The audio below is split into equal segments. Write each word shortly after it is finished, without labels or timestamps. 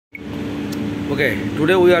Okay,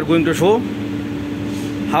 today we are going to show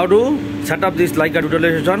how to set up this Leica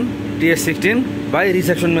tutorialization TS16 by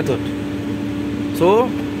resection method. So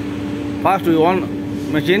first we on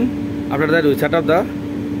machine, after that we set up the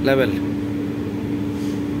level.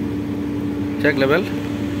 Check level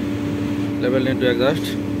need to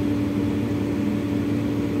adjust.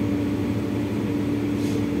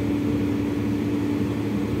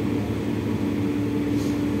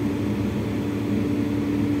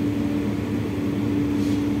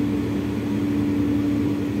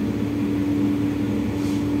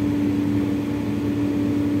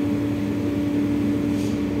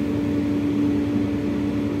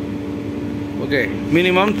 Okay,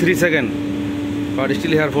 minimum 3 seconds, but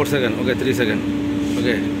still here 4 seconds. Okay, 3 seconds.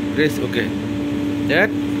 Okay, press OK. That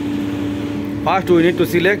first we need to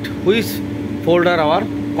select which folder our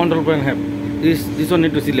control point have. This one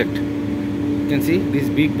need to select. You can see this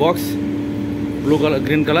big box, blue color,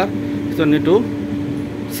 green color. This one need to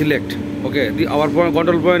select. Okay, our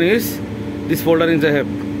control point is this folder in the have.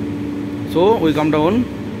 So we come down,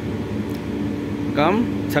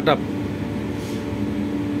 set up.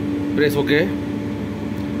 Press OK.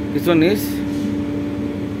 This one is,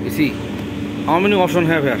 you see how many options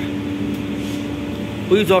have here.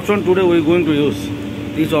 Which option today we are going to use?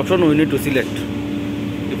 This option we need to select.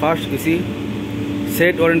 First, you see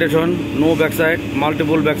set orientation, no backside,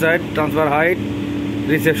 multiple backside, transfer height,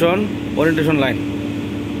 resection, orientation line.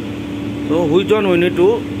 So which one we need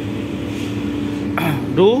to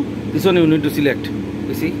do? This one you need to select.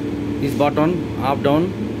 You see this button, up,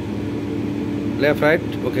 down, left, right.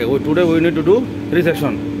 Okay, today we need to do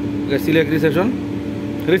resection. Okay, select resection.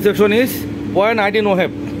 Resection is point ID no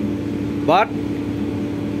have, but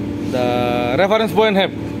the reference point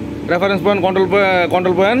have. Reference point,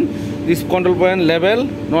 control point, this control point level,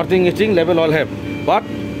 northing, easting level all have, but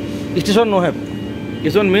station no have.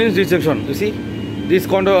 This one means resection. You see this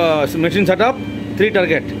machine setup 3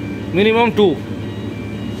 target, minimum 2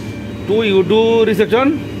 you do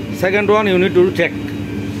resection. Second one you need to check.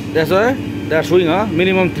 That's why they are showing a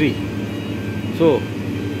minimum 3. So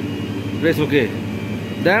press OK.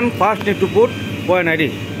 Then first need to put point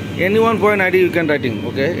ID. Anyone point ID you can writing.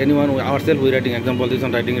 Okay, anyone, ourselves we writing. Example, this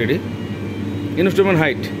one writing ready. Instrument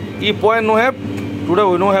height. If point no have, today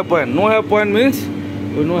we no have point. No have point means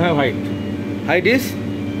we no have height. Height is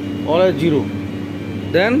always 0.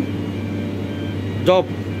 Then job.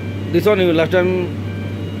 This one you last time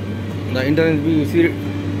the internet you see.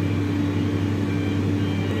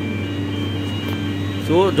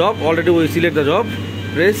 So job already we select the job.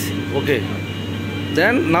 Press OK.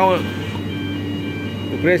 Then now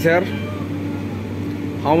press here.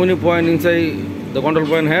 How many points inside the control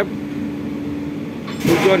point have?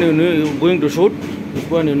 Which one you going to shoot? Which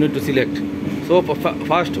one you need to select? So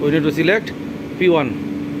first we need to select P1.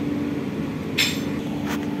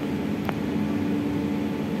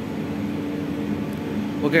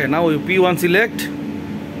 Okay, now we P1 select.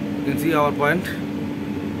 You can see our point.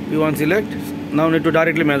 P1 select. Now need to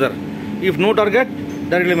directly measure. If no target,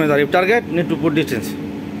 directly measure. If target, need to put distance.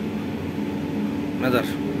 Measure.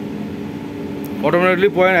 Automatically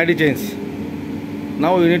point ID change.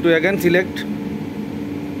 Now you need to again select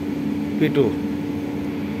P2.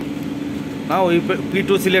 Now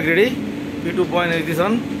P2 select ready. P2 point is this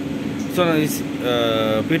one. This one is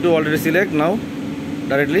P2 already select. Now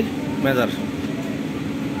directly measure.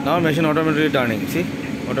 Now machine automatically turning. See,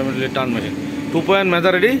 automatically turn machine. 2 point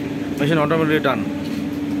measure ready. Machine automatically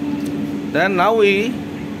turn. Then now we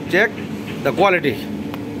check the quality.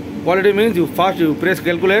 Quality means you first you press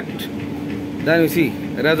calculate. Then you see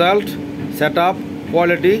result, setup,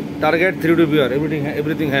 quality, target, 3D viewer,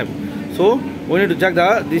 everything have. So we need to check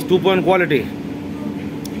this 2 point quality.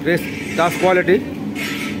 Press task quality.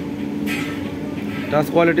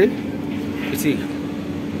 Task quality. You see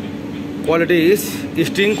quality is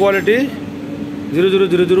string quality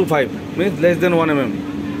 00005 means less than 1 mm.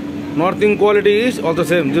 Northing quality is also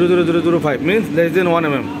same 00005 means less than 1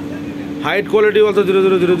 mm. Height quality also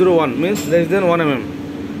 00001 means less than 1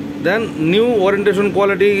 mm. Then new orientation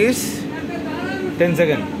quality is 10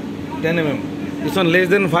 second, 10 mm. This one less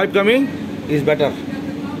than 5 coming is better.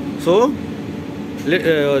 So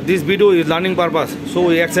this video is learning purpose. So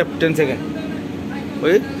we accept 10 second.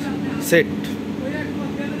 We set.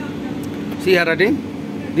 See here writing.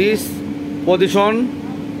 This position,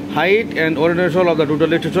 height and orientation of the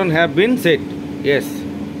tutorialization have been set. Yes,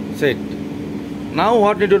 set. Now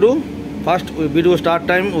what need to do? First video start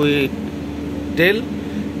time we tell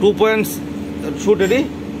 2 points shoot ready.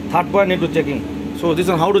 Third point need to checking. So this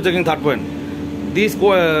one how to checking third point. This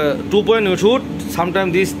 2 point you shoot.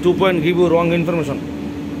 Sometimes these 2 point give you wrong information.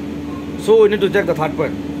 So we need to check the third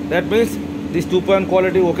point. That means This 2 point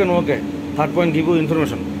quality okay, no okay. Third point give you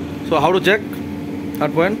information. So how to check?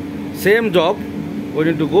 Third point, same job, we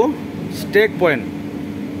need to go stake point.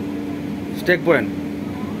 Stake point.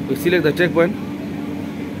 We select the stake point.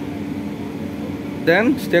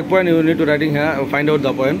 Then stake point you need to writing here, find out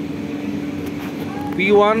the point.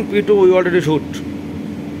 P1, P2 we already shoot.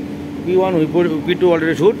 P1 we put, P2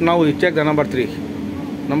 already shoot. Now we check the number 3.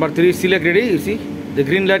 Number 3 select ready. You see the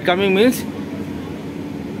green light coming means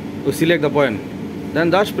we select the point. Then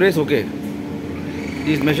just press OK.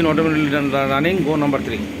 This machine automatically running. Go number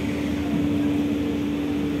 3.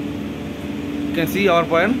 You can see our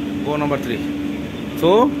point. Go number 3.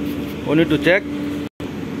 So we need to check.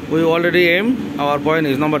 We already aim. Our point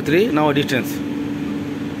is number 3. Now distance.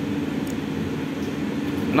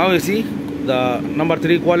 Now you see the number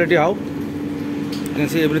 3 quality how. You can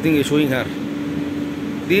see everything is showing here.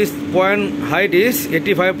 This point height is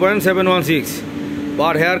 85.716.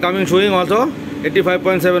 But here coming showing also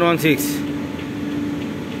 85.716.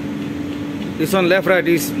 This one left right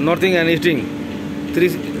is northing and easting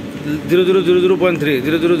 0000.3,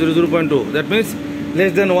 0000.2. That means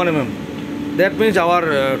less than 1 mm. That means our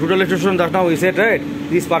total extension just now we said right.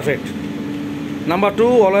 This is perfect. Number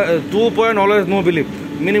 2, 2 point always no belief.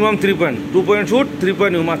 Minimum 3 point. 2 point shoot, 3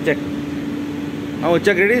 point you must check. Now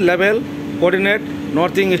check ready. Level, coordinate,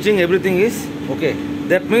 northing, easting, everything is okay.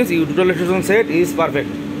 That means your total extension set is perfect.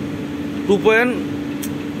 2 point,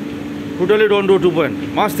 totally don't do 2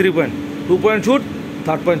 point. Must 3 point. 2 point shoot,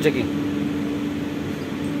 third point checking.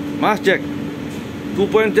 Must check. 2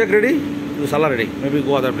 point check ready, you sala ready. Maybe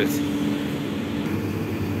go other place.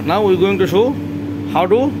 Now we are going to show how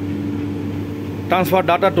to transfer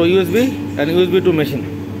data to USB and USB to machine.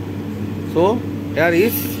 So here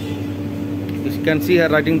is, you can see here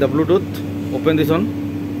writing the Bluetooth. Open this one.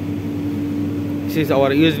 This is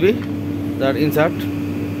our USB. That insert.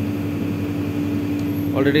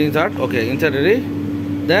 Already insert. Okay, insert ready.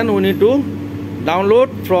 Then we need to download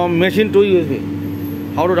from machine to USB.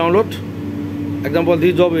 How to download? Example,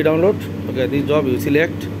 this job we download. Okay, this job you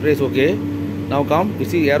select, press OK. Now come, you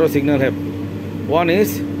see arrow signal have. One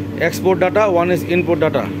is export data, one is input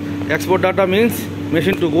data. Export data means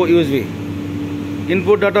machine to go USB.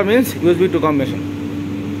 Input data means USB to come machine.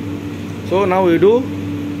 So now we do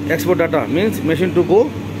export data means machine to go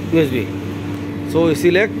USB. So we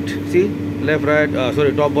select, see left right,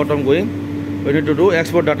 sorry top bottom going. We need to do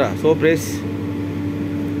export data. So press.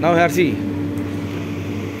 Now here see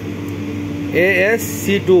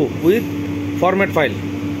ASC2 with format file.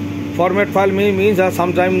 Format file means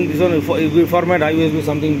sometimes this one we format USB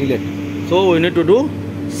something delete. So we need to do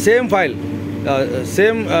same file,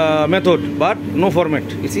 same method but no format.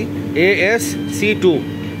 You see ASC2,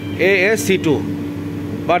 ASC2.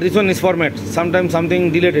 But this one is format. Sometimes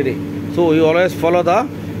something deleted. So you always follow the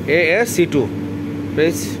ASC2.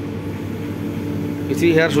 Press. You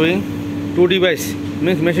see here showing 2 device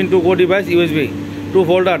means machine to go device USB. 2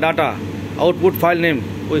 folder data. Output file name.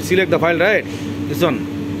 We select the file right. This one.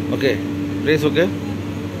 Okay. Press OK.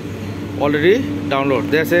 Already download.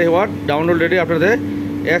 They say what? Download ready after the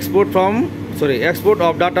export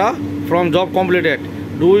of data from job completed.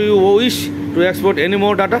 Do you wish to export any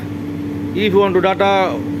more data? If you want to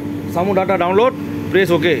some more data download, press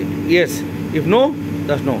OK. Yes. If no,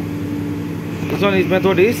 that's no. This one is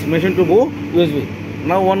method is machine to go USB.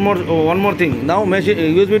 Now one more thing. Now machine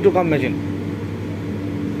USB to come machine.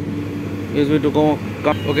 USB to come.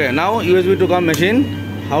 Okay. Now USB to come machine.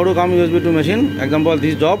 How to come USB to machine? Example,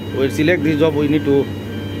 this job. We select this job. We need to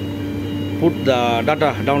put the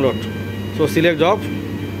data download. So select job.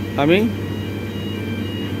 Coming.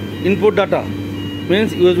 Input data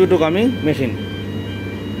means USB to coming machine.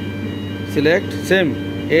 Select same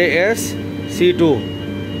ASC2.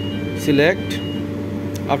 Select.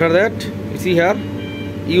 After that, you see here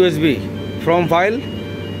USB from file.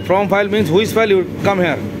 From file means which file you come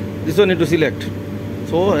here. This one need to select.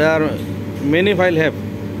 So here many file have.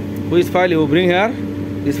 Which file you bring here?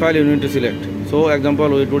 This file you need to select. So example,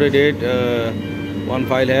 we today date one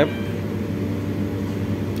file have.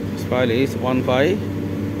 This file is one file.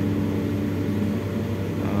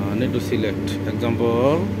 Need to select.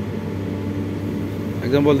 Example,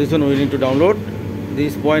 this one we need to download.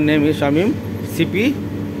 This point name is Shamim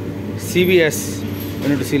CBS. We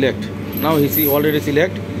need to select. Now he see already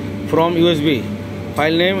select from USB.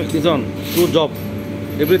 File name this one to job.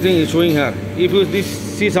 Everything is showing here. If you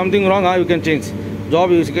see something wrong, you can change.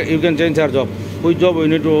 Job you can change our job. Which job we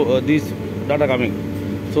need to this data coming.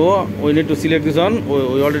 So we need to select this one.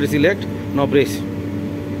 We already select. Now press.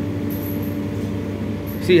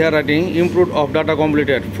 See here writing input of data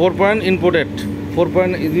completed. 4 point inputted. 4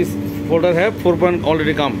 point is this folder have 4 point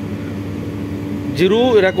already come.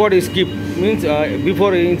 0 record skip means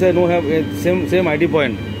before inside no have same ID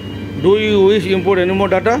point. Do you wish import any more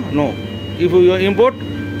data? No. If you import,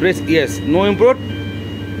 press yes. No import,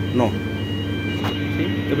 no.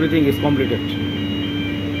 See, everything is completed.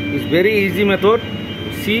 It's very easy method.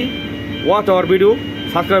 See, watch our video,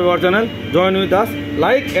 subscribe our channel, join with us,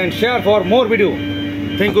 like and share for more video.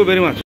 Thank you very much.